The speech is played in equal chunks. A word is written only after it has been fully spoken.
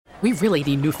We really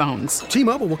need new phones.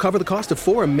 T-Mobile will cover the cost of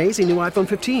 4 amazing new iPhone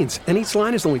 15s, and each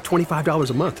line is only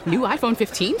 $25 a month. New iPhone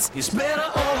 15s? It's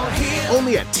better over here.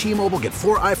 Only at T-Mobile, get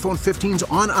 4 iPhone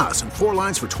 15s on us and 4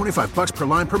 lines for $25 per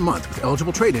line per month with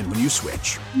eligible trade-in when you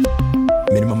switch.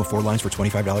 Minimum of 4 lines for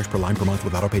 $25 per line per month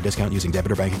with autopay discount using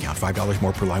debit or bank account. $5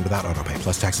 more per line without autopay,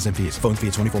 plus taxes and fees. Phone fee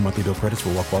at 24 monthly bill credits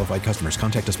for well-qualified customers.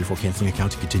 Contact us before canceling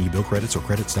account to continue bill credits or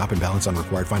credit stop and balance on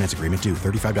required finance agreement due.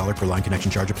 $35 per line connection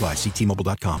charge applies. See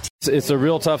T-Mobile.com. It's a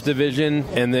real tough division,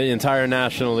 and the entire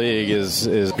National League is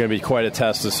going to be quite a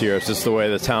test this year. It's just the way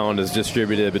the talent is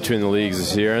distributed between the leagues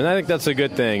this year, and I think that's a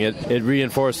good thing. It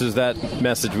reinforces that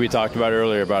message we talked about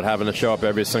earlier about having to show up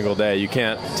every single day. You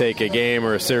can't take a game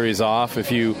or a series off.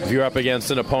 If you're up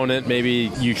against an opponent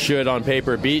maybe you should on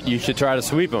paper beat, you should try to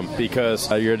sweep them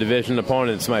because your division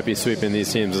opponents might be sweeping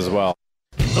these teams as well.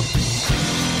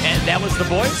 And that was the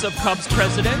voice of Cubs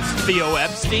president Theo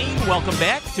Epstein. Welcome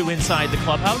back to Inside the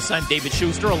Clubhouse. I'm David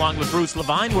Schuster along with Bruce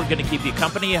Levine. We're going to keep you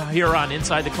company here on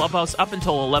Inside the Clubhouse up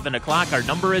until 11 o'clock. Our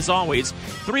number is always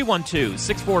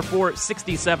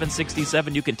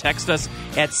 312-644-6767. You can text us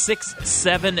at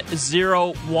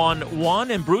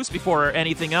 67011. And Bruce, before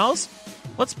anything else,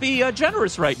 let's be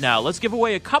generous right now. Let's give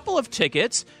away a couple of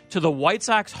tickets to the White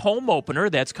Sox home opener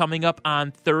that's coming up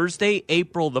on Thursday,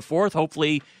 April the 4th.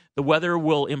 Hopefully the weather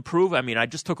will improve. I mean, I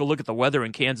just took a look at the weather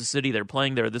in Kansas City. They're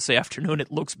playing there this afternoon. It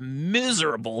looks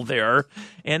miserable there,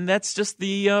 and that's just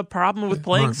the problem with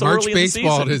playing so early in the season.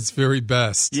 March baseball at its very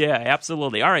best. Yeah,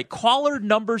 absolutely. All right, caller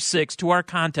number 6 to our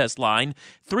contest line,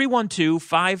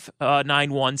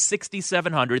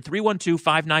 312-591-6700,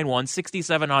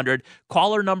 312-591-6700.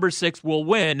 Caller number 6 will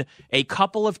win a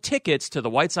couple of tickets to the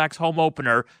White Sox home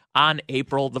opener on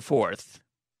April the 4th.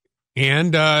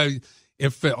 And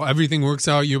if everything works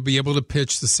out, you'll be able to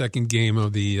pitch the second game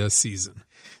of the season.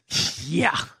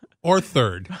 Yeah. Or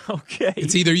third. Okay.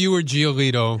 It's either you or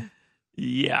Giolito.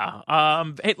 Yeah.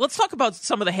 Hey, let's talk about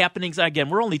some of the happenings. Again,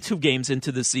 we're only 2 games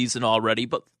into the season already,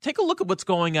 but take a look at what's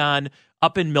going on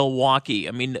up in Milwaukee.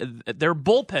 I mean, their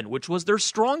bullpen, which was their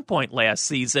strong point last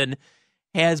season,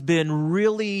 has been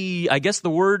really, I guess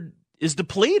the word is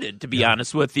depleted, to be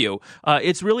honest with you.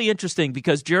 It's really interesting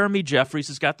because Jeremy Jeffries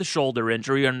has got the shoulder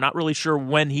injury. I'm not really sure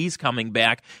when he's coming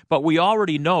back, but we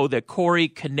already know that Corey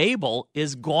Knebel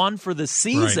is gone for the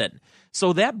season. Right.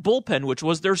 So that bullpen, which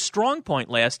was their strong point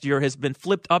last year, has been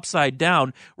flipped upside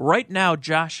down. Right now,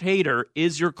 Josh Hader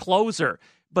is your closer,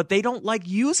 but they don't like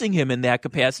using him in that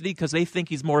capacity because they think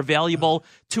he's more valuable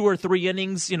 2 or 3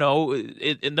 innings, in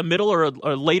the middle or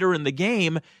later in the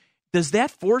game. Does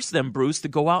that force them, Bruce, to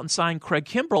go out and sign Craig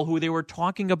Kimbrell, who they were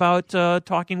talking about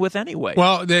talking with anyway?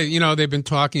 Well, they've been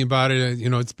talking about it.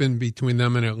 It's been between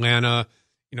them and Atlanta.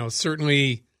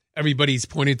 Certainly everybody's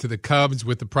pointed to the Cubs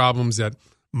with the problems that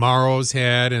Morrow's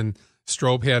had, and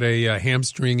Strop had a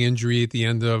hamstring injury at the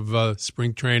end of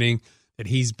spring training that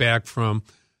he's back from.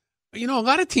 A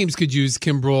lot of teams could use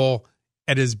Kimbrell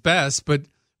at his best, but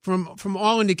from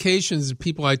all indications,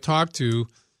 people I talked to,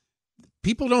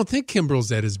 people don't think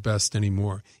Kimbrell's at his best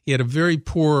anymore. He had a very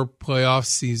poor playoff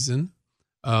season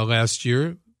last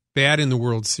year, bad in the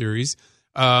World Series.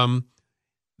 The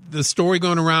story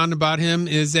going around about him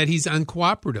is that he's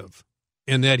uncooperative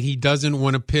and that he doesn't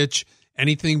want to pitch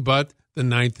anything but the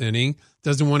 9th inning,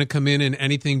 doesn't want to come in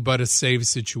anything but a save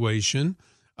situation,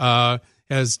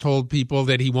 has told people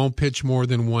that he won't pitch more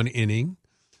than 1 inning.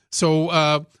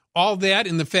 So all that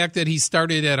and the fact that he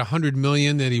started at $100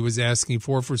 million that he was asking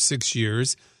for 6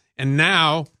 years. And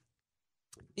now,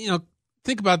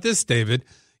 think about this, David.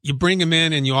 You bring him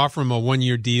in and you offer him a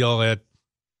 1-year deal at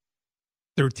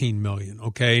 $13 million,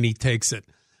 okay, and he takes it.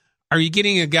 Are you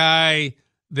getting a guy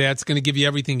that's going to give you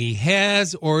everything he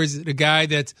has, or is it a guy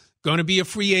that's going to be a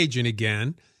free agent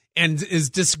again and is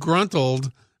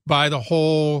disgruntled by the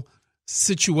whole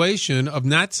situation of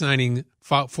not signing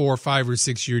 4, 5, or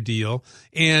 6 year deal,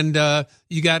 and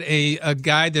you got a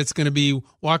guy that's going to be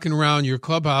walking around your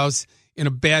clubhouse in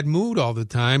a bad mood all the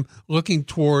time, looking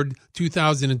toward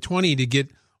 2020 to get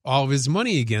all of his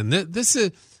money again.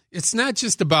 It's not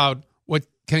just about what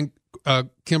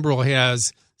Kimbrell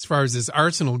has as far as his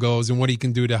arsenal goes and what he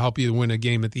can do to help you win a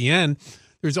game at the end.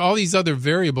 There's all these other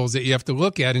variables that you have to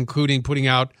look at, including putting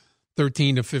out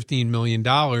 $13 to $15 million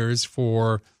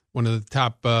for one of the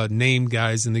top name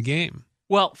guys in the game.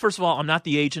 Well, first of all, I'm not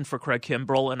the agent for Craig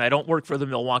Kimbrell, and I don't work for the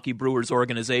Milwaukee Brewers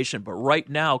organization. But right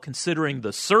now, considering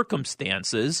the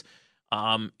circumstances,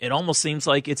 it almost seems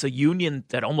like it's a union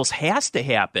that almost has to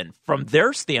happen. From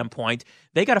their standpoint,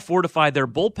 they got to fortify their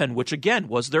bullpen, which, again,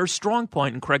 was their strong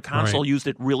point, and Craig Counsell used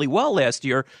it really well last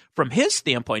year. From his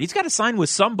standpoint, he's got to sign with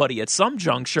somebody at some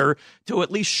juncture to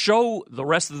at least show the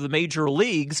rest of the major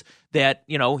leagues that,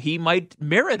 he might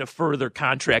merit a further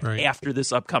contract after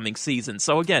this upcoming season.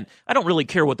 So, again, I don't really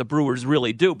care what the Brewers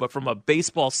really do, but from a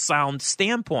baseball sound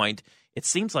standpoint, it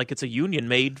seems like it's a union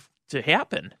made to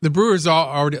happen. The Brewers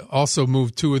already also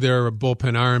moved two of their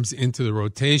bullpen arms into the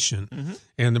rotation,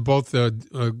 and they're both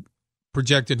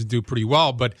projected to do pretty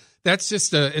well. But that's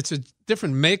just it's a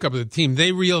different makeup of the team.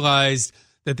 They realized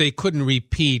that they couldn't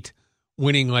repeat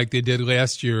winning like they did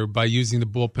last year by using the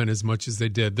bullpen as much as they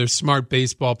did. They're smart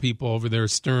baseball people over there,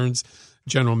 Stearns,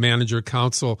 general manager,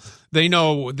 Counsell. They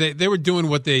know they were doing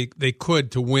what they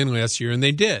could to win last year, and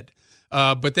they did.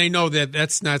 But they know that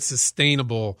that's not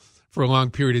sustainable for a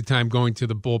long period of time, going to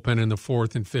the bullpen in the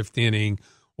fourth and fifth inning,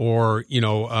 or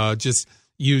just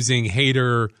using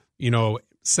Hader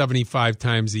 75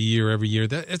 times a year every year.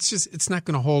 It's not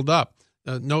going to hold up.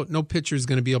 No pitcher is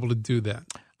going to be able to do that.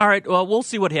 All right, well, we'll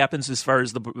see what happens as far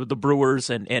as the Brewers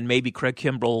and maybe Craig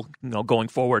Kimbrell, going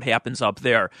forward happens up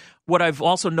there. What I've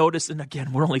also noticed, and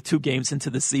again, we're only 2 games into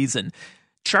the season,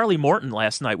 Charlie Morton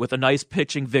last night with a nice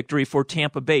pitching victory for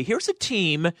Tampa Bay. Here's a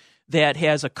team that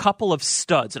has a couple of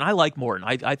studs, and I like Morton.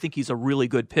 I think he's a really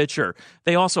good pitcher.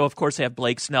 They also, of course, have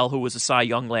Blake Snell, who was a Cy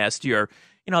Young last year.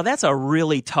 That's a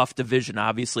really tough division,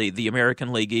 obviously, the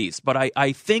American League East. But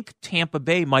I think Tampa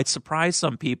Bay might surprise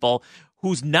some people.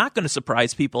 Who's not going to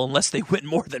surprise people unless they win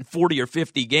more than 40 or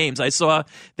 50 games. I saw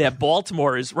that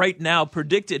Baltimore is right now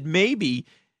predicted maybe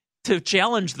to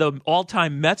challenge the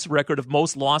all-time Mets record of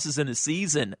most losses in a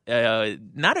season.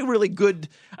 Not a really good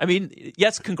 –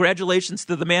 yes, congratulations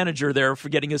to the manager there for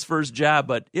getting his first job,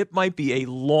 but it might be a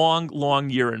long,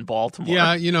 long year in Baltimore.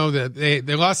 Yeah,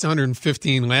 they lost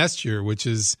 115 last year, which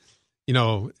is –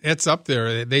 it's up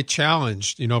there. They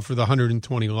challenged, for the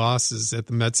 120 losses that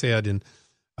the Mets had in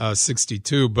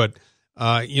 62. But,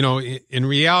 in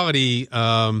reality,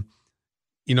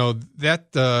 you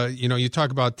talk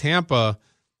about Tampa –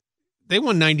 they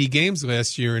won 90 games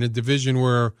last year in a division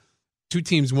where 2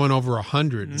 teams won over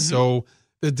 100. Mm-hmm. So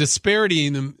the disparity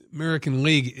in the American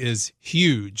League is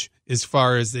huge as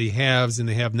far as the haves and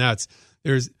the have-nots.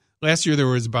 Last year there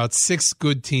was about 6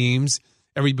 good teams.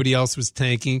 Everybody else was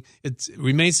tanking. It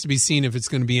remains to be seen if it's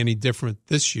going to be any different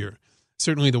this year.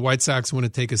 Certainly the White Sox want to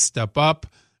take a step up.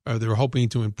 They're hoping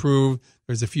to improve.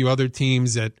 There's a few other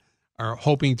teams that are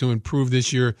hoping to improve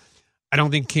this year. I don't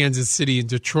think Kansas City and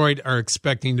Detroit are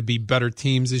expecting to be better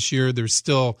teams this year. They're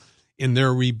still in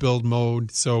their rebuild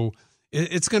mode. So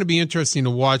it's going to be interesting to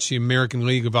watch the American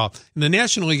League evolve. In the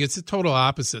National League, it's the total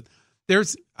opposite.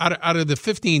 There's out of the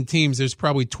 15 teams, there's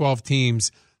probably 12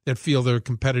 teams that feel they're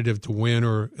competitive to win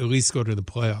or at least go to the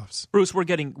playoffs. Bruce, we're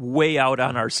getting way out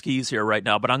on our skis here right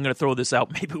now, but I'm going to throw this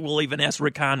out. Maybe we'll even ask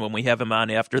Rick Hahn when we have him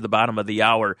on after the bottom of the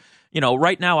hour.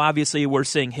 Right now, obviously, we're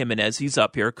seeing Jimenez. He's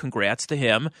up here. Congrats to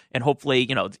him. And hopefully,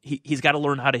 he's got to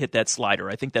learn how to hit that slider.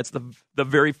 I think that's the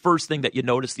very first thing that you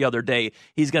noticed the other day.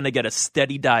 He's going to get a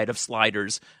steady diet of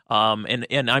sliders,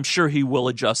 and I'm sure he will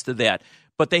adjust to that.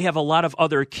 But they have a lot of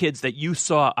other kids that you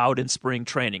saw out in spring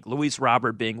training, Luis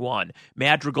Robert being one,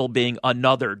 Madrigal being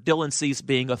another, Dylan Cease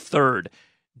being a third.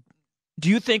 Do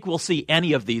you think we'll see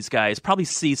any of these guys, probably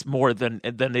Cease more than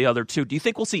the other two, do you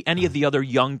think we'll see any of the other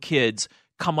young kids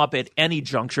come up at any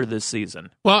juncture this season?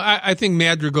 Well, I think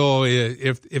Madrigal,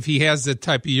 if he has the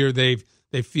type of year they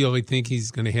think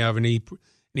he's going to have, and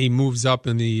he moves up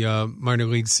in the minor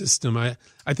league system, I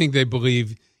think they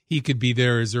believe he could be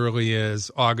there as early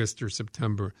as August or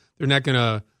September. They're not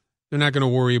gonna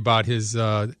worry about his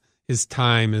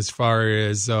time as far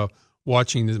as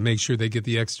watching to make sure they get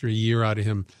the extra year out of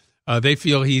him. They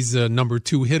feel he's a number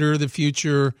 2 hitter of the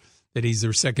future, that he's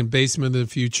their second baseman of the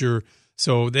future.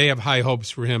 So they have high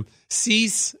hopes for him.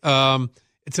 Cease,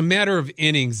 it's a matter of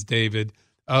innings, David.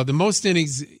 The most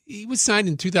innings, he was signed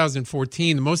in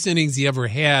 2014. The most innings he ever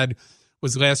had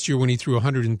was last year when he threw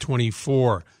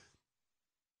 124.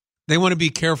 They want to be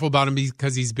careful about him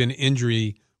because he's been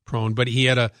injury prone, but he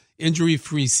had a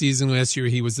injury-free season last year.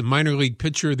 He was the minor league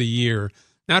pitcher of the year,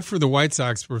 not for the White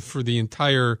Sox, but for the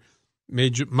entire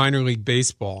minor league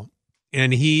baseball.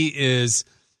 And he is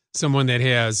someone that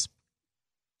has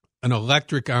an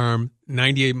electric arm,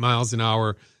 98 miles an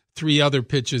hour, 3 other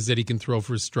pitches that he can throw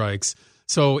for strikes.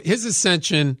 So his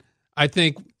ascension, I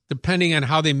think, depending on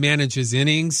how they manage his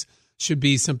innings, should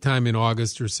be sometime in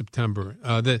August or September.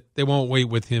 They won't wait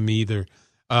with him either.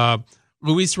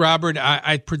 Luis Robert,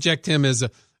 I project him as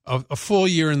a full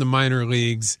year in the minor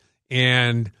leagues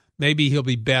and maybe he'll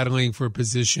be battling for a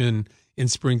position in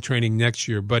spring training next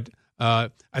year. But I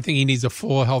think he needs a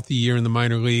full, healthy year in the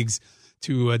minor leagues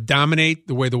to dominate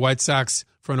the way the White Sox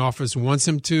front office wants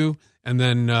him to, and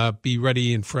then be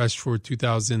ready and fresh for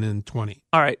 2020.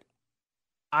 All right.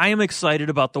 I am excited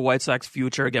about the White Sox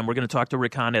future. Again, we're going to talk to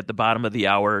Rick Hahn at the bottom of the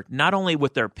hour, not only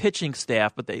with their pitching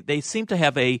staff, but they seem to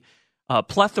have a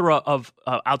plethora of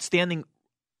outstanding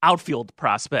outfield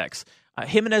prospects.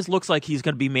 Jimenez looks like he's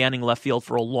going to be manning left field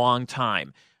for a long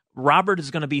time. Robert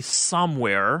is going to be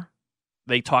somewhere.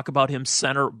 They talk about him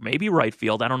center, maybe right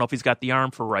field. I don't know if he's got the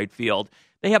arm for right field.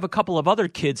 They have a couple of other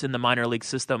kids in the minor league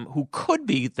system who could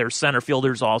be their center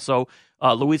fielders also.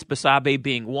 Luis Basabe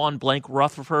being one. Blank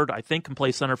Rutherford, I think, can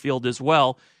play center field as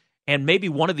well. And maybe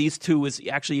one of these two is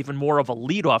actually even more of a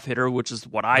leadoff hitter, which is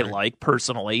what I like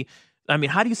personally. I mean,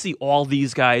 how do you see all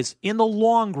these guys in the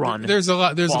long run? There's a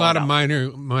lot of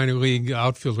minor league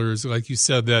outfielders, like you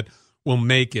said, that will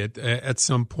make it at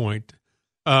some point.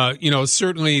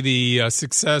 Certainly the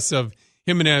success of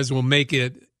Jimenez will make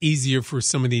it easier for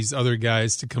some of these other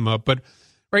guys to come up. But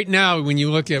right now, when you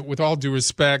look at, with all due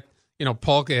respect,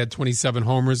 Polka had 27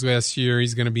 homers last year.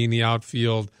 He's going to be in the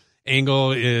outfield.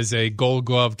 Engel is a Gold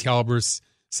Glove caliber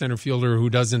center fielder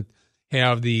who doesn't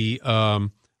have the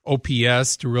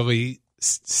OPS to really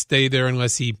stay there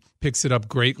unless he picks it up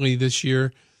greatly this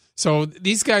year. So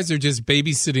these guys are just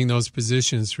babysitting those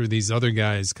positions for these other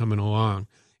guys coming along.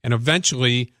 And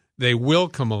eventually they will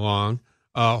come along.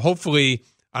 Hopefully,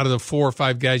 out of the 4 or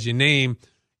 5 guys you name,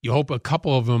 you hope a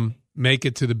couple of them make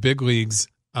it to the big leagues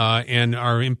and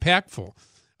are impactful.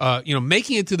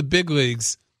 Making it to the big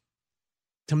leagues,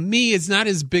 to me, is not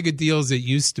as big a deal as it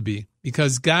used to be,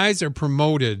 because guys are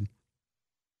promoted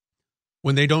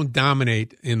when they don't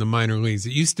dominate in the minor leagues.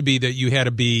 It used to be that you had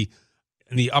to be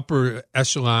in the upper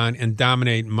echelon and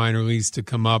dominate in minor leagues to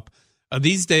come up.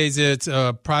 These days, it's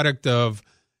a product of,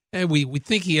 we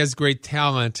think he has great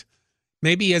talent.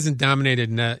 Maybe he hasn't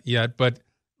dominated yet, but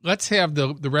let's have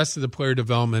the rest of the player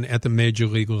development at the major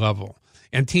league level.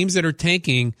 And teams that are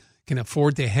tanking can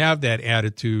afford to have that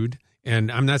attitude.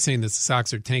 And I'm not saying that the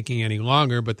Sox are tanking any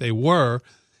longer, but they were.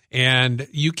 And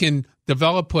you can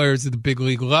develop players at the big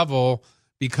league level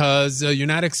because you're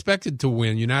not expected to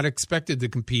win. You're not expected to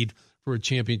compete for a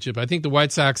championship. I think the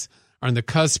White Sox are on the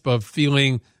cusp of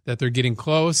feeling that they're getting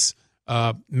close.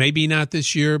 Maybe not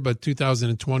this year, but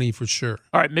 2020 for sure.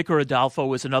 All right, Micker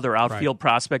Adolfo is another outfield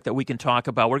prospect that we can talk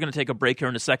about. We're going to take a break here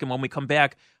in a second. When we come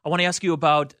back, I want to ask you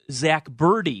about Zach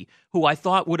Birdie, who I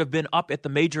thought would have been up at the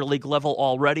major league level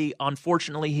already.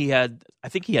 Unfortunately, I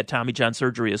think he had Tommy John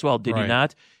surgery as well, did he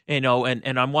not? And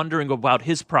I'm wondering about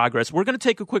his progress. We're going to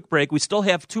take a quick break. We still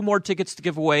have 2 more tickets to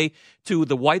give away to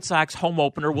the White Sox home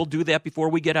opener. We'll do that before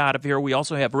we get out of here. We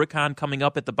also have Rick Hahn coming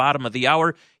up at the bottom of the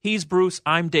hour. He's Bruce.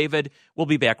 I'm David. We'll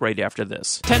be back right after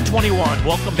this. 10:21.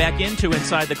 Welcome back into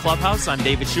Inside the Clubhouse. I'm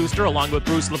David Schuster along with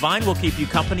Bruce Levine. We'll keep you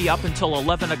company up until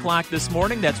 11 o'clock this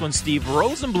morning. That's when Steve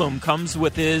Rosenblum comes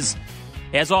with his,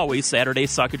 as always, Saturday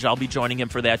Suckage. I'll be joining him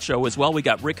for that show as well. We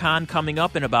got Rick Hahn coming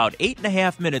up in about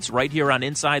 8.5 minutes right here on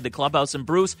Inside the Clubhouse. And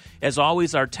Bruce, as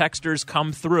always, our texters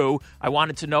come through. I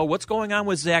wanted to know what's going on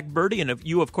with Zach Birdie, and if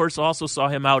you, of course, also saw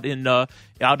him out in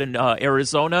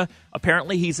Arizona.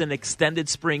 Apparently, he's in extended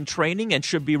spring training and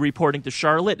should be reporting to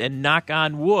Charlotte. And knock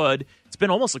on wood, it's been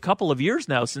almost a couple of years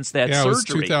now since that surgery. Yeah, it was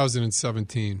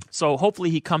 2017. So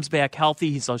hopefully he comes back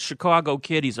healthy. He's a Chicago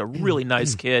kid. He's a really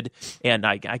nice kid. And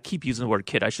I keep using the word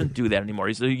kid. I shouldn't do that anymore.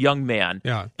 He's a young man.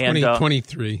 Yeah,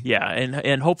 23. Yeah,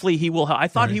 and hopefully he will. I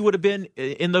thought he would have been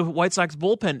in the White Sox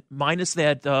bullpen minus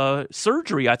that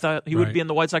surgery. I thought he would be in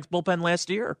the White Sox bullpen last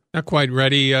year. Not quite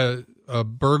ready.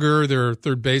 Berger, their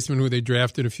third baseman, who they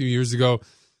drafted a few years ago,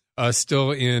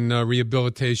 still in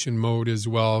rehabilitation mode as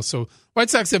well. So White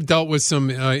Sox have dealt with some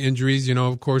injuries,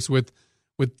 of course, with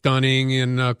Dunning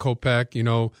and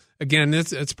Kopech. Again,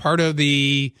 it's part of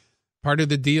the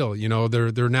deal.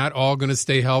 They're not all going to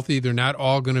stay healthy. They're not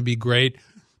all going to be great.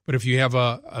 But if you have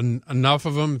enough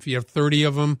of them, if you have 30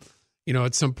 of them,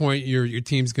 at some point your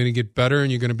team's going to get better and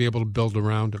you're going to be able to build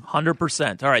around them.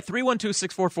 100%. All right,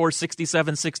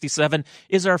 312-644-6767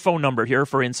 is our phone number here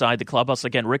for Inside the Clubhouse.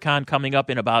 Again, Rick Hahn coming up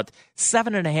in about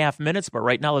 7.5 minutes, but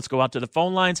right now let's go out to the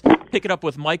phone lines. Pick it up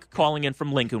with Mike calling in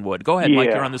from Lincolnwood. Go ahead,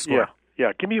 Mike, you're on the score.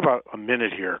 Yeah, give me about a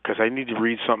minute here because I need to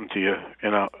read something to you,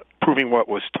 and proving what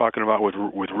was talking about with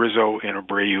Rizzo and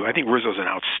Abreu. I think Rizzo's an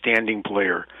outstanding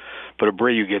player, but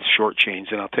Abreu gets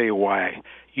shortchanged, and I'll tell you why.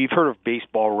 You've heard of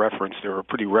Baseball Reference. They're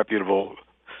pretty reputable.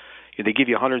 They give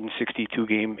you 162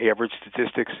 game average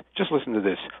statistics. Just listen to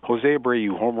this. Jose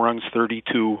Abreu, home runs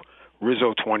 32,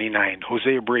 Rizzo 29. Jose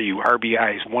Abreu,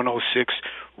 RBIs 106,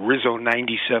 Rizzo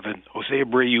 97. Jose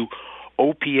Abreu,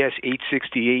 OPS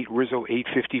 868, Rizzo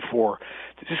 854.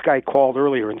 This guy called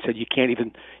earlier and said you can't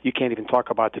even talk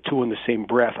about the two in the same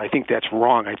breath. I think that's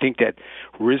wrong. I think that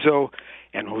Rizzo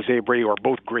and Jose Abreu are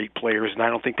both great players, and I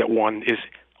don't think that one is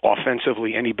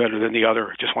offensively any better than the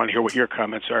other. Just want to hear what your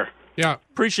comments are. Yeah.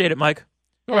 Appreciate it, Mike.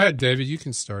 Go ahead, David. You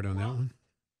can start on that one.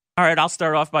 All right, I'll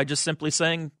start off by just simply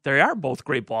saying they are both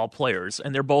great ball players,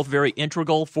 and they're both very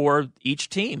integral for each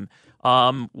team.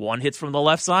 One hits from the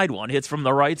left side, one hits from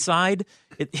the right side.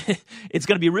 It's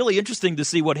going to be really interesting to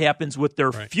see what happens with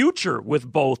their future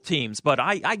with both teams. But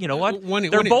you know what?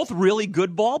 They're both really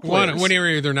good ball players. One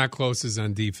area they're not close is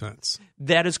on defense.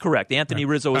 That is correct. Anthony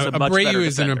Rizzo is a much better defender. Abreu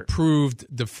is an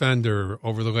improved defender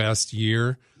over the last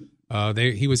year.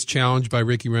 He was challenged by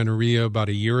Ricky Renteria about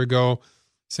a year ago,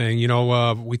 saying,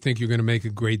 we think you're going to make a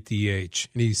great DH.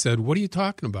 And he said, what are you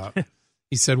talking about?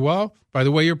 He said, well, by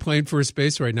the way you're playing first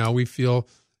base right now, we feel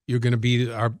you're going to be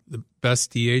the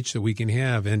best DH that we can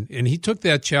have. And he took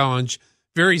that challenge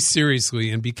very seriously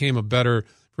and became a better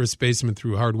first baseman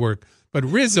through hard work. But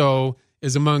Rizzo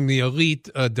is among the elite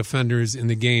defenders in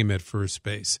the game at first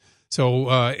base.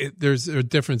 So there's a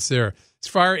difference there. As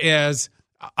far as,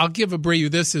 I'll give Abreu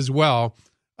this as well.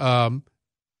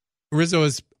 Rizzo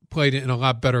has played in a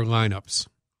lot better lineups.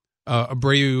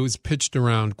 Abreu has pitched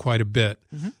around quite a bit.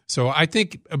 Mm-hmm. So I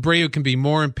think Abreu can be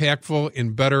more impactful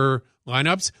in better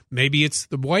lineups. Maybe it's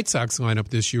the White Sox lineup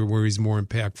this year where he's more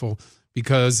impactful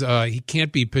because he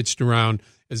can't be pitched around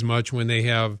as much when they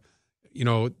have,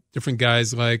 different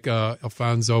guys like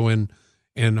Alonso and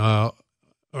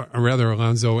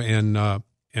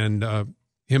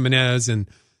Jimenez and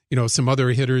some other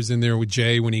hitters in there with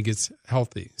Jay when he gets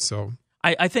healthy. So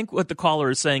I think what the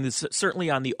caller is saying is certainly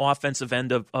on the offensive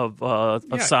end of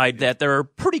side that they're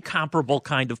pretty comparable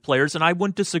kind of players, and I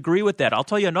wouldn't disagree with that. I'll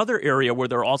tell you another area where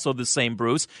they're also the same,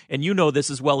 Bruce, and you know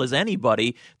this as well as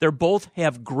anybody. They both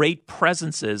have great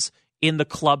presences in the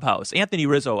clubhouse. Anthony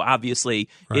Rizzo, obviously,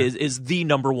 is the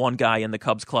number one guy in the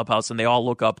Cubs clubhouse, and they all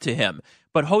look up to him.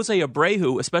 But Jose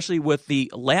Abreu, especially with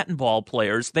the Latin ball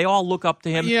players, they all look up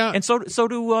to him, and so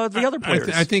do the other players.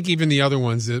 I think even the other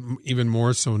ones, even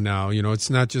more so now. It's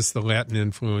not just the Latin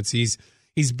influence. He's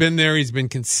been there. He's been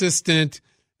consistent.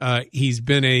 He's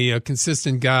been a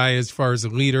consistent guy as far as a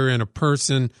leader and a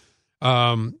person.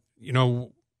 Again,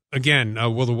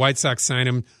 will the White Sox sign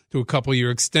him to a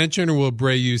couple-year extension, or will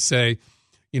Abreu say,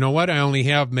 you know what, I only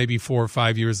have maybe 4 or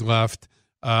 5 years left.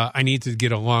 I need to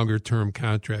get a longer-term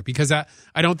contract because I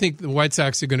don't think the White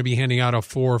Sox are going to be handing out a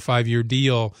 4 or 5 year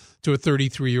deal to a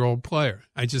 33-year-old player.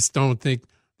 I just don't think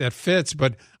that fits.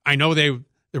 But I know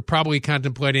they're probably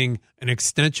contemplating an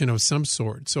extension of some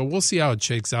sort. So we'll see how it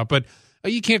shakes out. But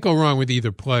you can't go wrong with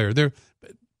either player. They're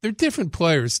different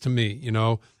players to me.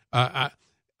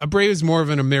 Abreu is more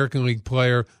of an American League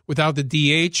player. Without the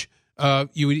DH,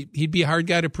 he'd be a hard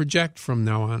guy to project from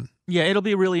now on. Yeah, it'll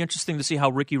be really interesting to see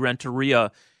how Ricky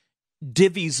Renteria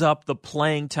divvies up the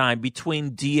playing time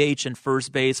between DH and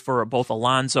first base for both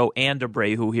Alonso and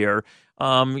Abreu here.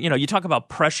 You talk about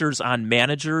pressures on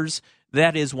managers.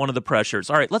 That is one of the pressures.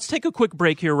 All right, let's take a quick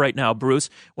break here right now, Bruce.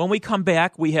 When we come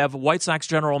back, we have White Sox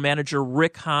general manager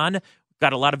Rick Hahn.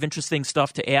 Got a lot of interesting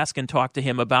stuff to ask and talk to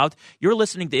him about. You're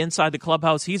listening to Inside the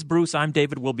Clubhouse. He's Bruce. I'm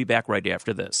David. We'll be back right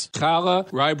after this. Challah,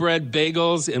 rye bread,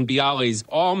 bagels, and bialys,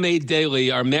 all made daily,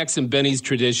 are Max and Benny's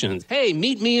traditions. Hey,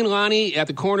 meet me and Lonnie at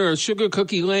the corner of Sugar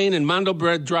Cookie Lane and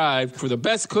Mondelbread Drive for the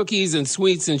best cookies and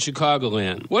sweets in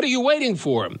Chicagoland. What are you waiting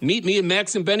for? Meet me at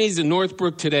Max and Benny's in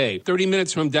Northbrook today. 30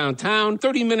 minutes from downtown,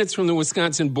 30 minutes from the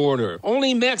Wisconsin border.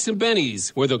 Only Max and Benny's,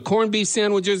 where the corned beef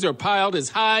sandwiches are piled as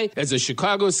high as a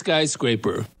Chicago skyscraper.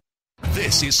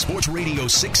 This is Sports Radio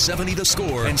 670 The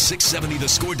Score and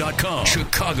 670thescore.com.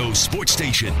 Chicago Sports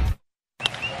Station.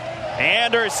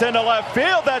 Anderson to left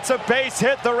field. That's a base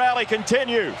hit. The rally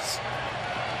continues.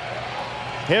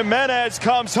 Jimenez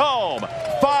comes home.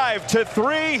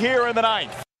 5-3 here in the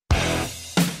ninth.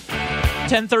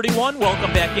 10:31.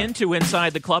 Welcome back into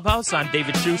Inside the Clubhouse. I'm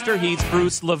David Schuster. He's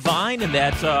Bruce Levine, and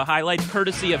that highlight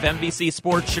courtesy of NBC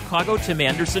Sports Chicago. Tim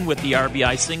Anderson with the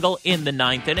RBI single in the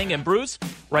ninth inning. And Bruce,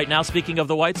 right now, speaking of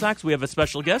the White Sox, we have a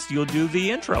special guest. You'll do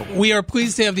the intro. We are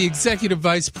pleased to have the Executive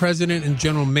Vice President and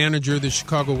General Manager of the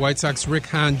Chicago White Sox, Rick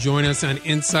Hahn, join us on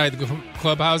Inside the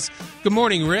Clubhouse. Good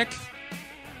morning, Rick.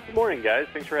 Good morning, guys.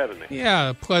 Thanks for having me.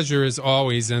 Yeah, pleasure as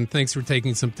always, and thanks for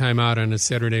taking some time out on a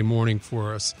Saturday morning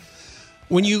for us.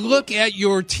 When you look at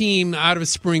your team out of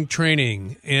spring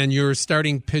training and you're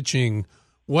starting pitching,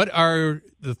 what are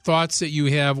the thoughts that you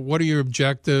have? What are your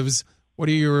objectives? What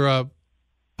are your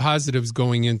positives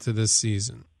going into this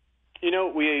season?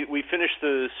 finished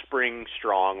the spring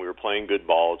strong. We were playing good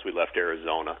ball as we left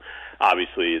Arizona.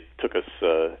 Obviously, it took us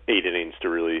 8 innings to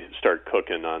really start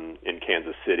cooking in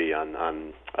Kansas City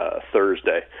on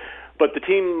Thursday. But the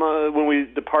team, when we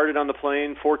departed on the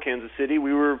plane for Kansas City,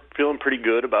 we were feeling pretty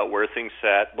good about where things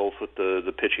sat, both with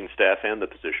the pitching staff and the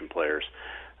position players.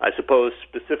 I suppose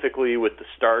specifically with the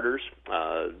starters,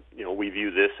 we view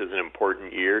this as an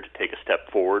important year to take a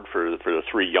step forward for the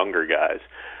 3 younger guys,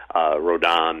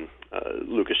 Rodon,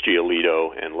 Lucas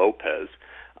Giolito, and Lopez.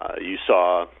 You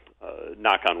saw,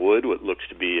 knock on wood, what looks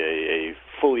to be a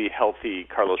fully healthy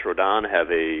Carlos Rodon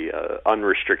have a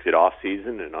unrestricted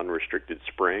offseason and unrestricted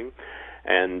spring.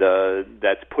 And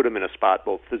that's put him in a spot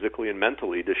both physically and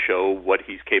mentally to show what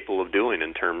he's capable of doing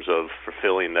in terms of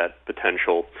fulfilling that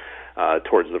potential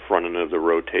towards the front end of the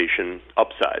rotation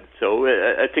upside. So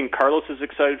I think Carlos is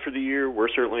excited for the year. We're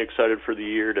certainly excited for the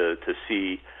year to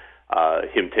see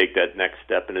him take that next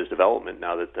step in his development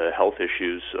now that the health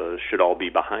issues should all be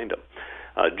behind him.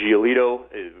 Giolito,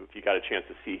 if you got a chance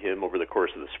to see him over the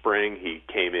course of the spring, he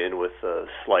came in with a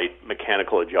slight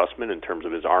mechanical adjustment in terms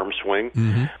of his arm swing.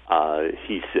 Mm-hmm.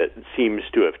 He seems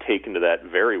to have taken to that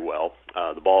very well.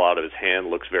 The ball out of his hand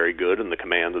looks very good, and the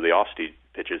command of the off-speed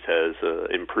pitches has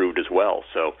improved as well.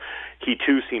 So he,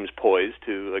 too, seems poised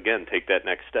to, again, take that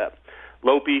next step.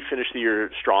 Lopi finished the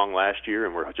year strong last year,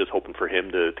 and we're just hoping for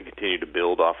him to continue to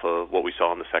build off of what we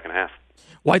saw in the second half.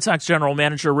 White Sox General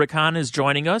Manager Rick Hahn is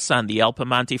joining us on the El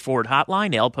Piemonte Ford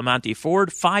hotline. El Piemonte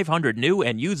Ford, 500 new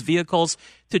and used vehicles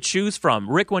to choose from.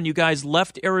 Rick, when you guys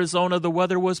left Arizona, the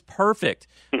weather was perfect.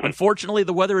 Unfortunately,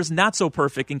 the weather is not so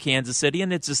perfect in Kansas City,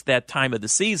 and it's just that time of the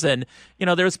season.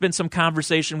 There's been some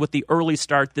conversation with the early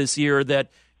start this year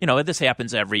that, this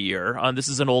happens every year. This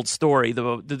is an old story.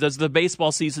 Does the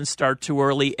baseball season start too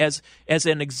early? As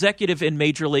an executive in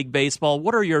Major League Baseball,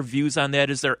 what are your views on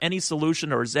that? Is there any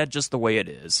solution, or is that just the way it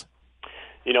is?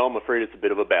 I'm afraid it's a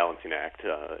bit of a balancing act.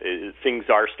 Things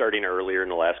are starting earlier in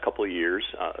the last couple of years,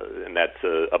 and that's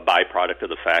a byproduct of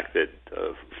the fact that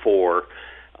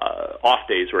off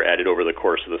days were added over the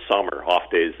course of the summer. Off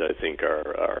days, I think,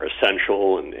 are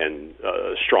essential and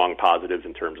strong positives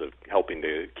in terms of helping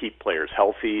to keep players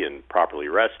healthy and properly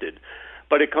rested.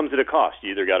 But it comes at a cost.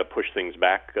 You either got to push things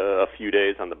back a few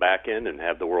days on the back end and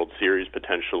have the World Series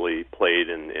potentially played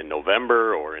in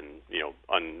November or in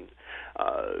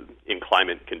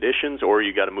inclement conditions, or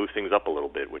you got to move things up a little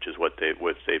bit, which is what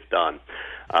they've done.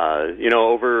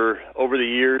 Over the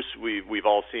years, we've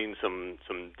all seen some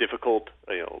difficult,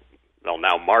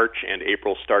 now March and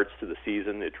April starts to the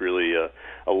season. It's really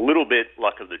a little bit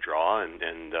luck of the draw, and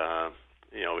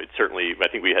it's certainly, I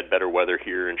think we had better weather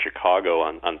here in Chicago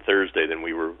on Thursday than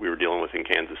we were dealing with in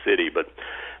Kansas City, but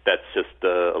that's just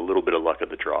a little bit of luck of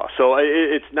the draw. So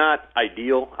it's not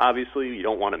ideal. Obviously, you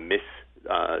don't want to miss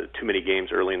too many games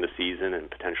early in the season and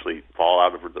potentially fall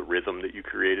out of the rhythm that you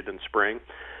created in spring.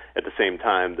 At the same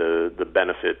time, the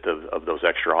benefit of those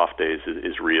extra off days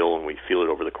is real, and we feel it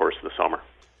over the course of the summer.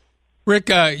 Rick,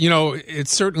 it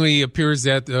certainly appears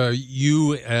that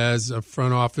you as a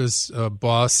front office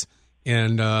boss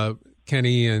and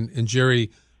Kenny and Jerry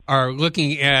are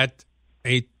looking at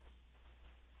a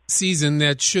season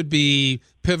that should be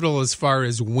pivotal as far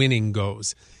as winning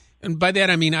goes. And by that,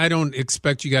 I mean, I don't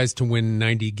expect you guys to win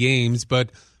 90 games,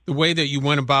 but the way that you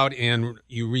went about and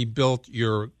you rebuilt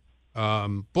your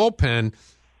bullpen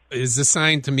is a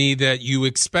sign to me that you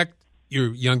expect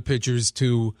your young pitchers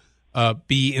to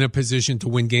be in a position to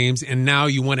win games, and now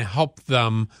you want to help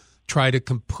them try to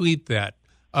complete that.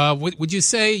 Would you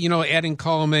say, adding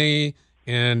Colomé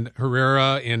and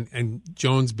Herrera and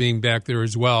Jones being back there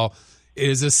as well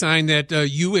is a sign that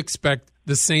you expect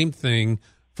the same thing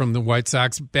from the White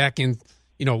Sox back in,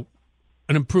 an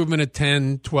improvement of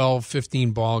 10, 12,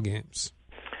 15 ball games?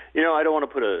 I don't want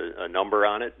to put a number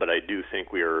on it, but I do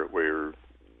think we're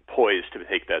poised to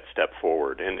take that step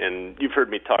forward. And you've heard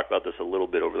me talk about this a little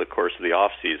bit over the course of the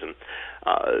off season.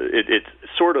 It's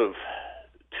sort of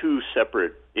two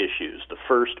separate issues. The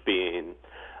first being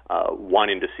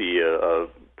wanting to see a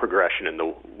progression in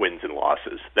the wins and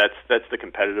losses. That's the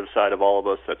competitive side of all of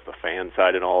us. That's the fan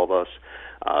side in all of us.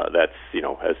 That's,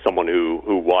 as someone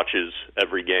who watches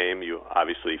every game, you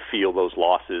obviously feel those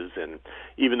losses, and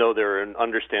even though they're an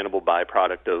understandable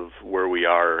byproduct of where we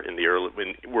are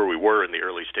where we were in the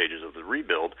early stages of the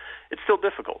rebuild, it's still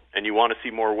difficult, and you want to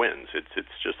see more wins. It's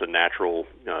just a natural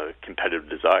competitive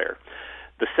desire.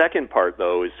 The second part,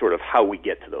 though, is sort of how we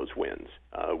get to those wins.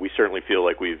 We certainly feel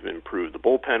like we've improved the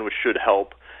bullpen, which should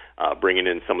help. Bringing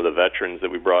in some of the veterans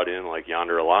that we brought in, like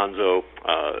Yonder Alonso,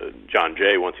 John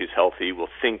Jay, once he's healthy, will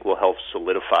help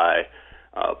solidify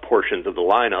portions of the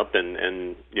lineup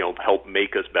and help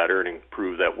make us better and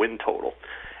improve that win total.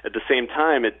 At the same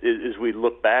time, as we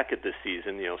look back at this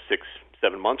season,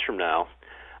 6-7 months from now,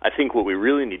 I think what we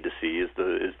really need to see is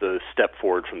the step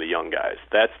forward from the young guys.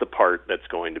 That's the part that's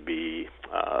going to be,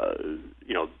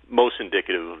 most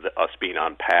indicative of us being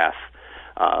on path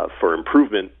for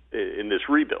improvement in this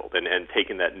rebuild and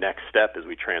taking that next step as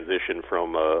we transition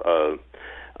from a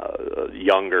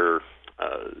younger,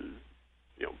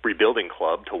 rebuilding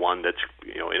club to one that's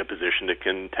in a position to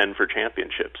contend for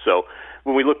championships. So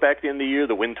when we look back at the end of the year,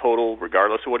 the win total,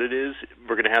 regardless of what it is,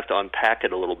 we're going to have to unpack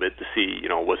it a little bit to see,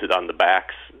 was it on the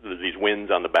backs, these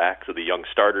wins on the backs of the young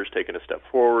starters taking a step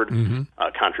forward,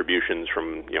 contributions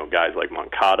from guys like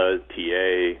Moncada,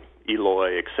 TA,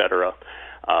 Eloy, et cetera,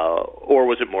 or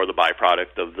was it more the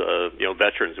byproduct of the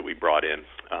veterans that we brought in,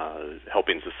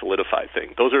 helping to solidify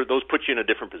things? Those put you in a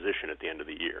different position at the end of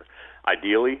the year.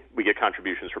 Ideally, we get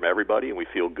contributions from everybody, and we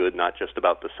feel good not just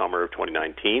about the summer of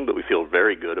 2019, but we feel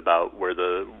very good about where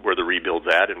the rebuild's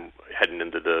at and heading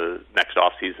into the next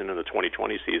off season and the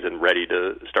 2020 season, ready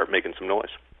to start making some noise.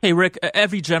 Hey, Rick,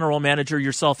 every general manager,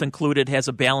 yourself included, has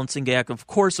a balancing act, of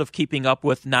course, of keeping up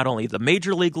with not only the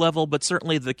major league level, but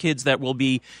certainly the kids that will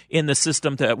be in the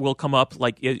system that will come up,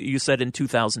 like you said, in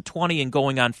 2020 and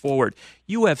going on forward.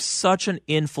 You have such an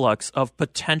influx of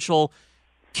potential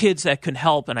kids that can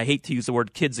help, and I hate to use the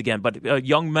word kids again, but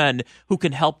young men who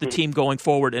can help the team going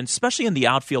forward, and especially in the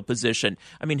outfield position.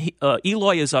 I mean,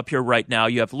 Eloy is up here right now.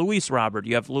 You have Luis Robert,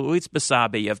 you have Luis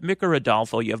Basabe, you have Mika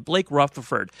Rodolfo, you have Blake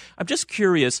Rutherford. I'm just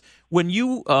curious, when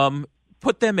you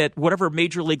put them at whatever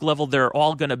major league level they're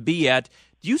all going to be at,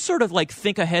 do you sort of like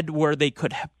think ahead where they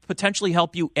could potentially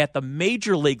help you at the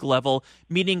major league level,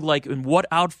 meaning like in what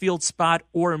outfield spot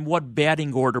or in what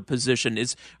batting order position?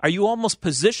 Are you almost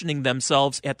positioning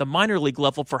themselves at the minor league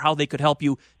level for how they could help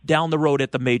you down the road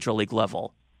at the major league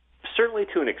level? Certainly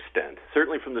to an extent.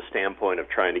 Certainly from the standpoint of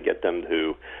trying to get them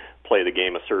to play the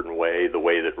game a certain way, the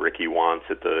way that Ricky wants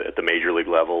at the major league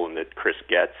level, and that Chris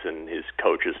Getz and his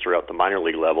coaches throughout the minor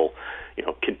league level,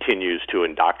 continues to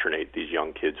indoctrinate these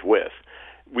young kids with.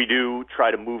 We do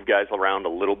try to move guys around a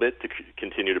little bit to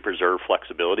continue to preserve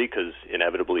flexibility, because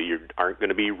inevitably you aren't going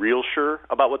to be real sure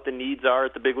about what the needs are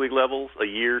at the big league levels a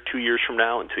year, 2 years from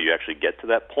now until you actually get to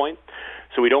that point.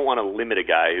 So we don't want to limit a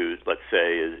guy who, let's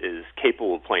say, is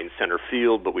capable of playing center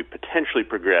field, but we potentially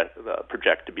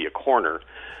project to be a corner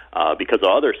because of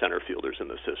other center fielders in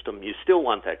the system. You still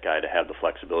want that guy to have the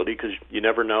flexibility, because you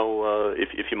never know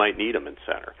if you might need him in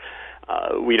center.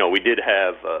 We did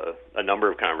have a number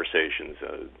of conversations.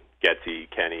 Getzy,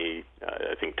 Kenny,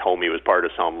 I think Tommy was part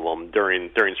of some of them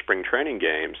during spring training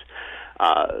games,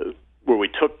 where we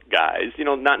took guys,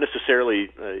 not necessarily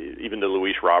even the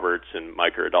Luis Roberts and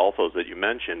Micah Rodolfos that you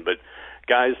mentioned, but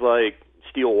guys like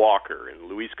Steele Walker and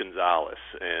Luis Gonzalez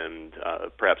and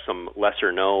perhaps some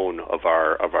lesser known of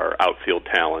our outfield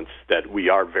talents that we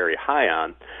are very high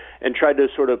on, and tried to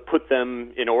sort of put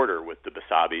them in order with the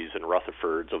Basabes and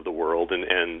Rutherfords of the world,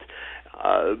 and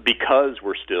because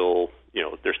we're still,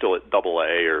 they're still at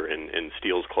AA or in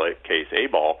Steele's case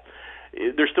A-ball,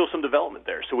 there's still some development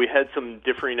there. So we had some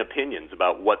differing opinions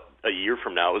about what a year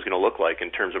from now is going to look like in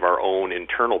terms of our own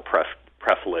internal pref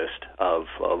list of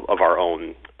our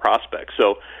own prospects.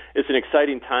 So it's an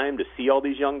exciting time to see all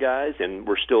these young guys, and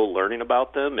we're still learning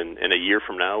about them. And a year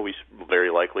from now, we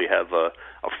very likely have a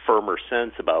firmer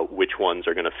sense about which ones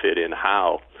are going to fit in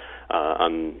how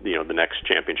on the next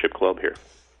championship club here.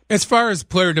 As far as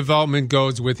player development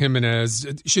goes with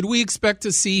Jimenez, should we expect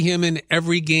to see him in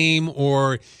every game,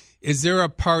 or is there a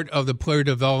part of the player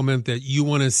development that you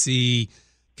want to see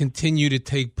continue to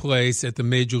take place at the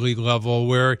major league level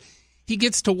where he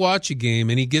gets to watch a game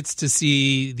and he gets to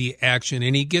see the action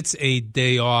and he gets a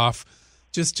day off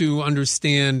just to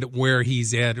understand where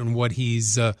he's at and what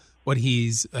he's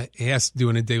has to do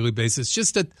on a daily basis?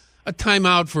 Just a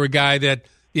timeout for a guy that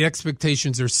the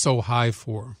expectations are so high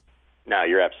for. No,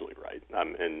 you're absolutely right.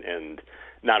 And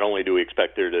not only do we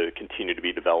expect there to continue to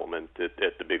be development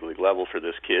at the big league level for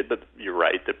this kid, but you're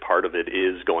right that part of it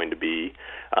is going to be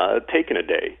taking a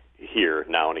day here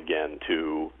now and again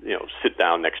to sit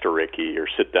down next to Ricky or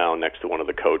sit down next to one of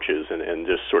the coaches and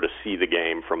just sort of see the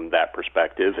game from that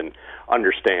perspective and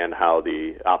understand how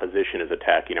the opposition is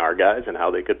attacking our guys and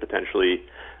how they could potentially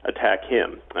attack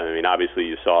him. I mean, obviously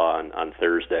you saw on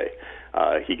Thursday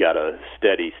he got a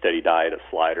steady diet of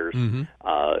sliders. Mm-hmm.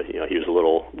 He was a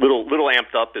little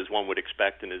amped up, as one would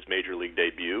expect in his major league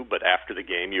debut, but after the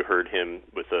game you heard him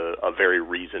with a very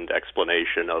reasoned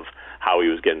explanation of how he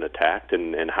was getting attacked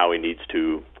and how he needs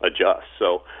to adjust.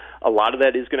 So a lot of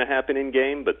that is going to happen in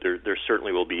game, but there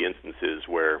certainly will be instances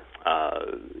where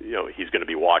he's going to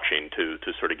be watching to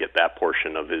sort of get that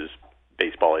portion of his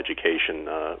baseball education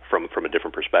from a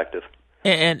different perspective.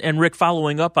 And Rick,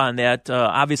 following up on that,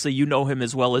 obviously you know him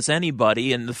as well as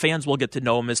anybody, and the fans will get to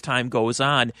know him as time goes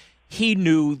on. He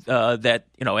knew that,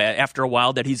 after a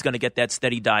while that he's going to get that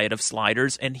steady diet of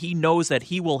sliders, and he knows that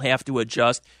he will have to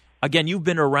adjust. Again, you've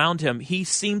been around him. He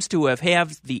seems to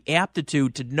have the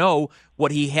aptitude to know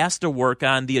what he has to work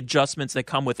on, the adjustments that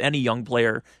come with any young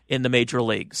player in the major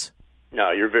leagues.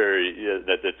 No,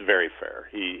 that's very fair.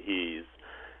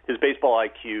 His baseball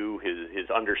IQ, his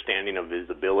understanding of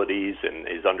his abilities, and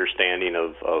his understanding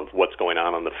of what's going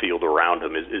on the field around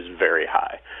him is very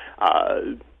high.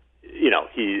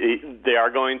 They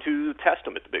are going to test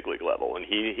him at the big league level, and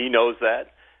he knows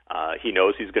that. He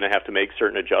knows he's going to have to make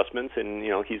certain adjustments, and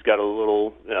he's got a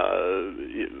little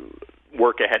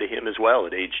work ahead of him as well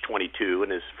at age 22 in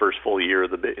his first full year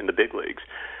in the big leagues.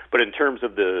 But in terms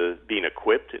of being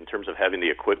equipped, in terms of having the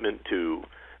equipment to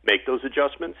make those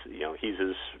adjustments, he's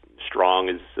as strong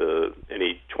as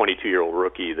any 22-year-old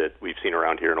rookie that we've seen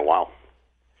around here in a while.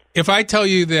 If I tell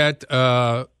you that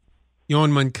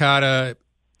Yoan Moncada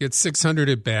gets 600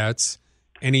 at-bats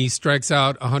and he strikes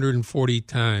out 140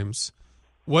 times,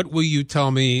 what will you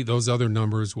tell me those other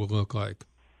numbers will look like?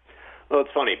 Well,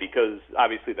 it's funny because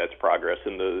obviously that's progress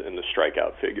in the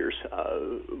strikeout figures.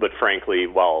 But frankly,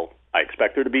 while I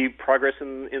expect there to be progress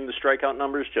in the strikeout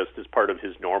numbers, just as part of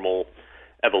his normal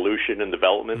evolution and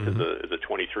development as a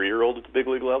 23-year-old at the big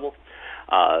league level,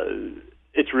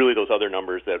 it's really those other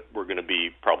numbers that we're going to be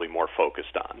probably more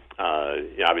focused on.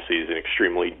 Obviously, he's an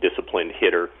extremely disciplined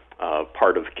hitter.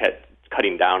 Part of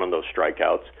cutting down on those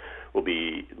strikeouts will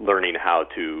be learning how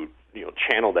to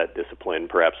channel that discipline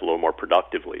perhaps a little more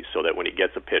productively, so that when he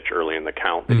gets a pitch early in the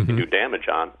count that he can do damage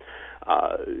on,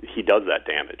 he does that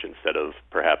damage instead of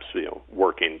perhaps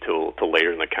working till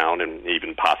later in the count and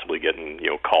even possibly getting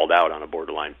called out on a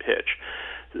borderline pitch.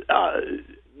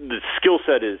 The skill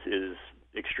set is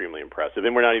extremely impressive,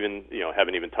 and we're not even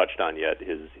haven't even touched on yet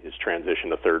his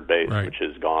transition to third base, right, which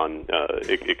has gone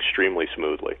extremely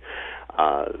smoothly.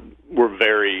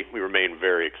 We remain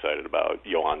very excited about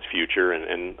Yoan's future,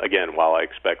 and again, while I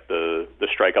expect the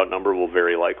strikeout number will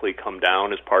very likely come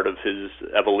down as part of his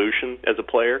evolution as a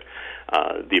player,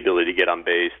 the ability to get on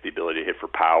base, the ability to hit for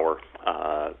power,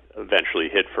 eventually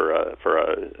hit for a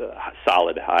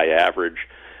solid high average,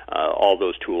 all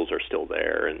those tools are still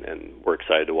there, and we're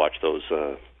excited to watch those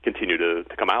continue to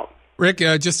come out. Rick,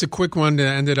 just a quick one to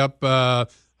end it up.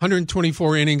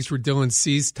 124 innings for Dylan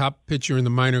Cease, top pitcher in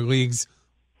the minor leagues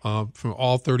from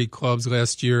all 30 clubs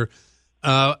last year.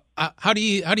 How do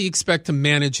you expect to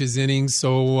manage his innings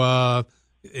so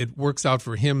it works out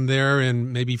for him there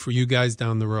and maybe for you guys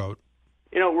down the road?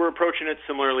 We're approaching it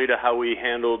similarly to how we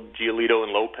handled Giolito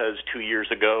and Lopez 2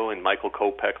 years ago and Michael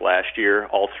Kopech last year.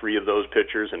 All three of those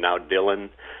pitchers, and now Dylan,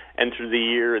 entered the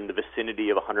year in the vicinity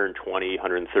of 120,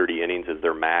 130 innings as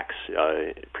their max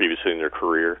previously in their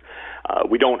career.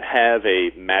 We don't have a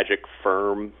magic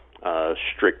firm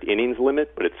strict innings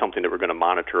limit, but it's something that we're going to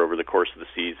monitor over the course of the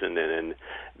season and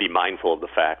be mindful of the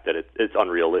fact that it's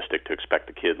unrealistic to expect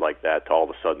a kid like that to all of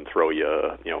a sudden throw you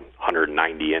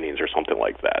 190 innings or something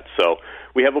like that. So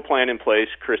we have a plan in place.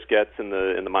 Chris Getz and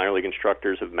the minor league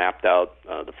instructors have mapped out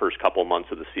the first couple of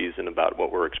months of the season about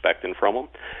what we're expecting from him,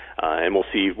 and we'll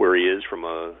see where he is from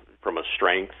a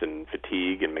strength and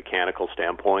fatigue and mechanical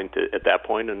standpoint at that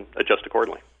point and adjust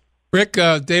accordingly. Rick,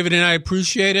 David and I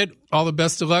appreciate it. All the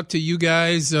best of luck to you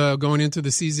guys going into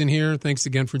the season here. Thanks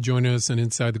again for joining us on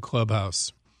Inside the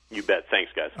Clubhouse. You bet.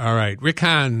 Thanks, guys. All right. Rick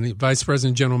Hahn, Vice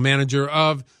President General Manager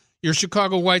of your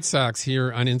Chicago White Sox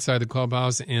here on Inside the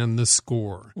Clubhouse and The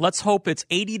Score. Let's hope it's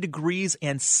 80 degrees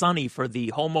and sunny for the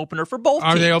home opener for both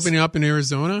teams. Are they opening up in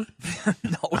Arizona?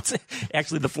 No,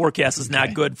 actually the forecast is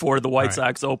not good for the White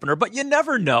Sox opener, but you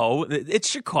never know. It's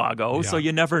Chicago, so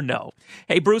you never know.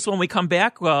 Hey, Bruce, when we come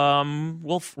back,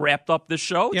 we'll wrap up the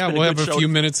show. We'll have a few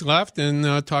minutes left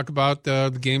and talk about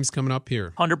the games coming up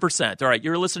here. 100%. All right,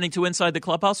 you're listening to Inside the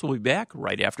Clubhouse. We'll be back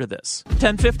right after this.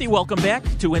 10:50, welcome back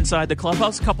to Inside the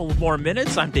Clubhouse. Couple more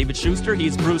minutes. I'm David Schuster.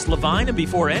 He's Bruce Levine. And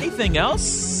before anything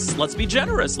else, let's be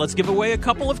generous. Let's give away a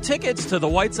couple of tickets to the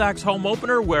White Sox home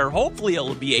opener where hopefully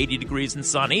it'll be 80 degrees and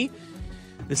sunny.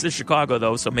 This is Chicago,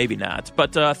 though, so maybe not.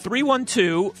 But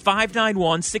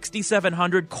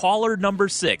 312-591-6700, caller number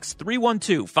 6.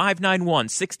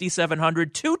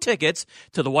 312-591-6700. 2 tickets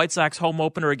to the White Sox home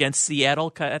opener against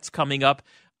Seattle. That's coming up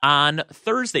on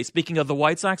Thursday. Speaking of the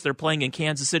White Sox, they're playing in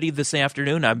Kansas City this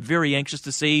afternoon. I'm very anxious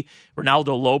to see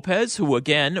Ronaldo Lopez, who,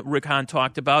 again, Rick Hahn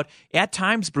talked about. At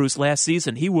times, Bruce, last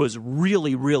season, he was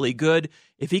really, really good.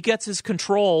 If he gets his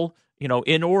control,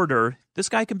 in order, this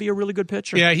guy can be a really good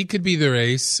pitcher. Yeah, he could be their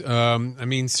ace.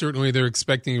 Certainly they're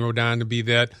expecting Rodon to be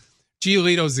that.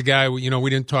 Giolito's the guy, we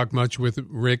didn't talk much with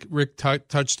Rick. Rick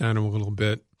touched on him a little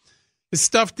bit. His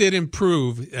stuff did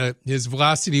improve. His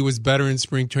velocity was better in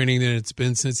spring training than it's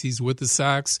been since he's with the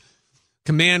Sox.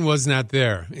 Command was not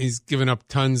there. He's given up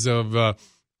tons of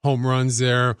home runs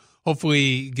there. Hopefully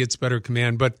he gets better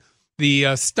command. But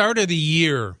the start of the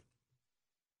year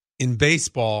in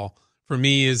baseball for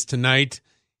me is tonight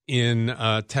in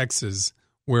Texas,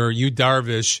 where Yu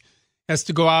Darvish has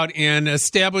to go out and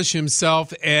establish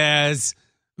himself as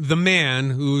the man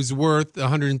who's worth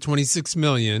 $126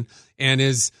 million and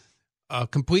is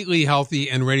completely healthy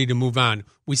and ready to move on.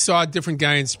 We saw a different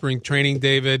guy in spring training,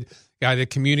 David, guy that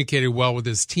communicated well with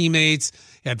his teammates,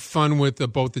 had fun with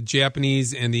both the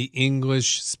Japanese and the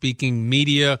English-speaking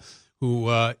media, who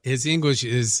his English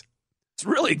is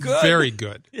really good. Very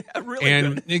good. Yeah, really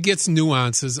and good. It gets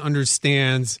nuances,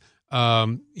 understands,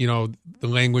 the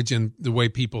language and the way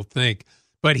people think.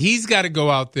 But he's got to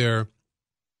go out there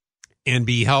and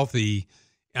be healthy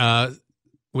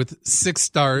with 6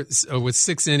 starts, with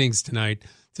 6 innings tonight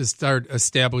to start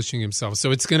establishing himself. So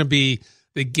it's going to be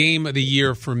the game of the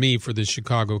year for me for the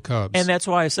Chicago Cubs. And that's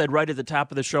why I said right at the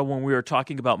top of the show when we were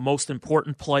talking about most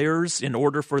important players in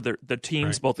order for the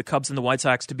teams, both the Cubs and the White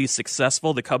Sox, to be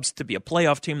successful, the Cubs to be a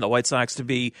playoff team, the White Sox to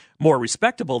be more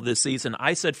respectable this season.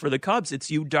 I said for the Cubs, it's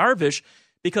Yu Darvish,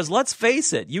 because let's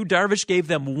face it, Yu Darvish gave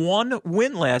them 1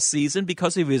 win last season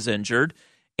because he was injured.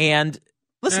 And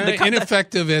listen, the Cubs,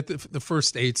 ineffective at the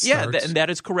first 8 starts. Yeah, and that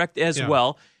is correct as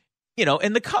well.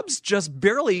 And the Cubs just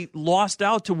barely lost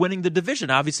out to winning the division.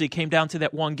 Obviously, it came down to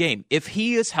that one game. If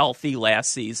he is healthy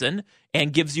last season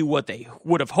and gives you what they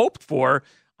would have hoped for,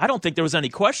 I don't think there was any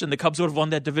question the Cubs would have won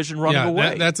that division running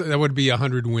away. That would be a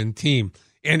 100-win team.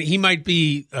 And he might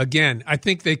be, again, I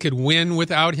think they could win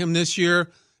without him this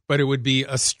year, but it would be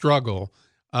a struggle.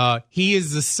 He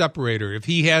is the separator. If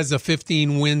he has a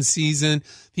 15-win season,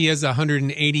 he has a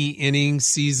 180-inning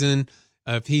season,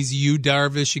 if he's Yu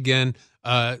Darvish again,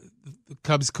 the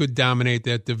Cubs could dominate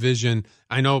that division.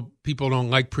 I know people don't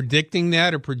like predicting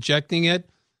that or projecting it,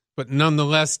 but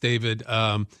nonetheless, David,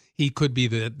 he could be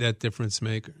that difference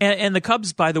maker. And the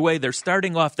Cubs, by the way, they're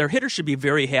starting off, their hitters should be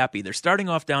very happy. They're starting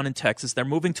off down in Texas. They're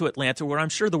moving to Atlanta, where I'm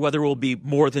sure the weather will be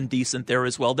more than decent there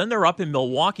as well. Then they're up in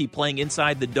Milwaukee playing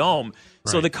inside the dome.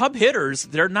 Right. So the Cub hitters,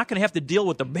 they're not going to have to deal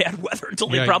with the bad weather until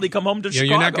they probably come home to Chicago.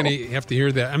 You're not going to have to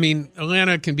hear that. I mean,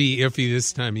 Atlanta can be iffy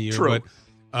this time of year. True. But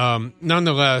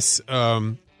nonetheless,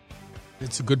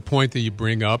 it's a good point that you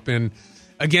bring up. And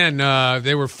again,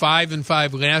 they were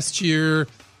 5-5 last year,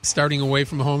 starting away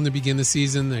from home to begin the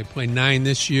season. They play 9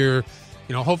 this year.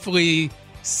 Hopefully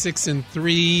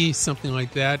 6-3, something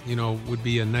like that, would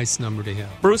be a nice number to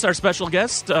have. Bruce, our special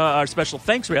guest, our special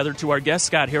thanks rather to our guest,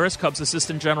 Scott Harris, Cubs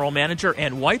Assistant General Manager,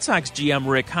 and White Sox GM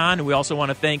Rick Hahn. We also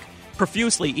want to thank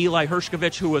profusely Eli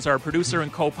Hershkovich, who was our producer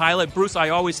and co-pilot. Bruce, I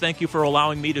always thank you for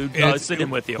allowing me to sit in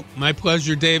with you. My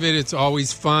pleasure, David. It's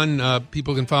always fun.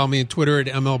 People can follow me on Twitter at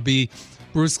MLB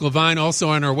Bruce Levine. Also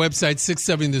on our website,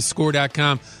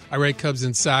 670thescore.com. I write Cubs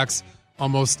and Sox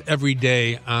almost every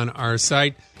day on our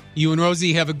site. You and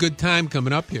Rosie have a good time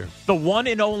coming up here. The one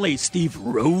and only Steve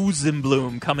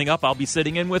Rosenbloom coming up. I'll be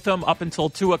sitting in with him up until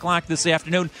 2 o'clock this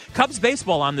afternoon. Cubs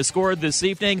baseball on the Score this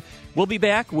evening. We'll be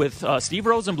back with Steve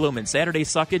Rosenbloom and Saturday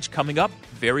Suckage coming up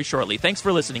very shortly. Thanks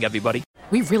for listening, everybody.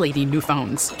 We really need new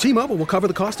phones. T-Mobile will cover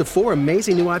the cost of 4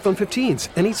 amazing new iPhone 15s,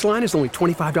 and each line is only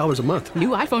 $25 a month. New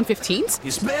iPhone 15s?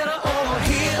 It's better over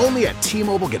here. Only at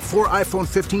T-Mobile, get 4 iPhone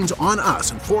 15s on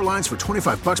us and 4 lines for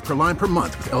 $25 per line per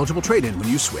month with eligible trade-in when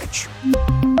you switch.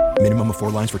 Minimum of 4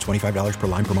 lines for $25 per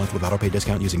line per month with autopay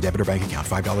discount using debit or bank account.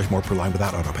 $5 more per line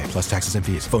without autopay, plus taxes and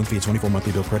fees. Phone fee at 24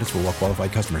 monthly bill credits for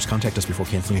well-qualified customers. Contact us before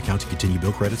canceling account to continue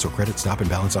bill credits or credit stop and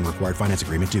balance on required finance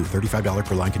agreement due. $35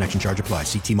 per line connection charge applies.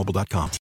 See T-Mobile.com.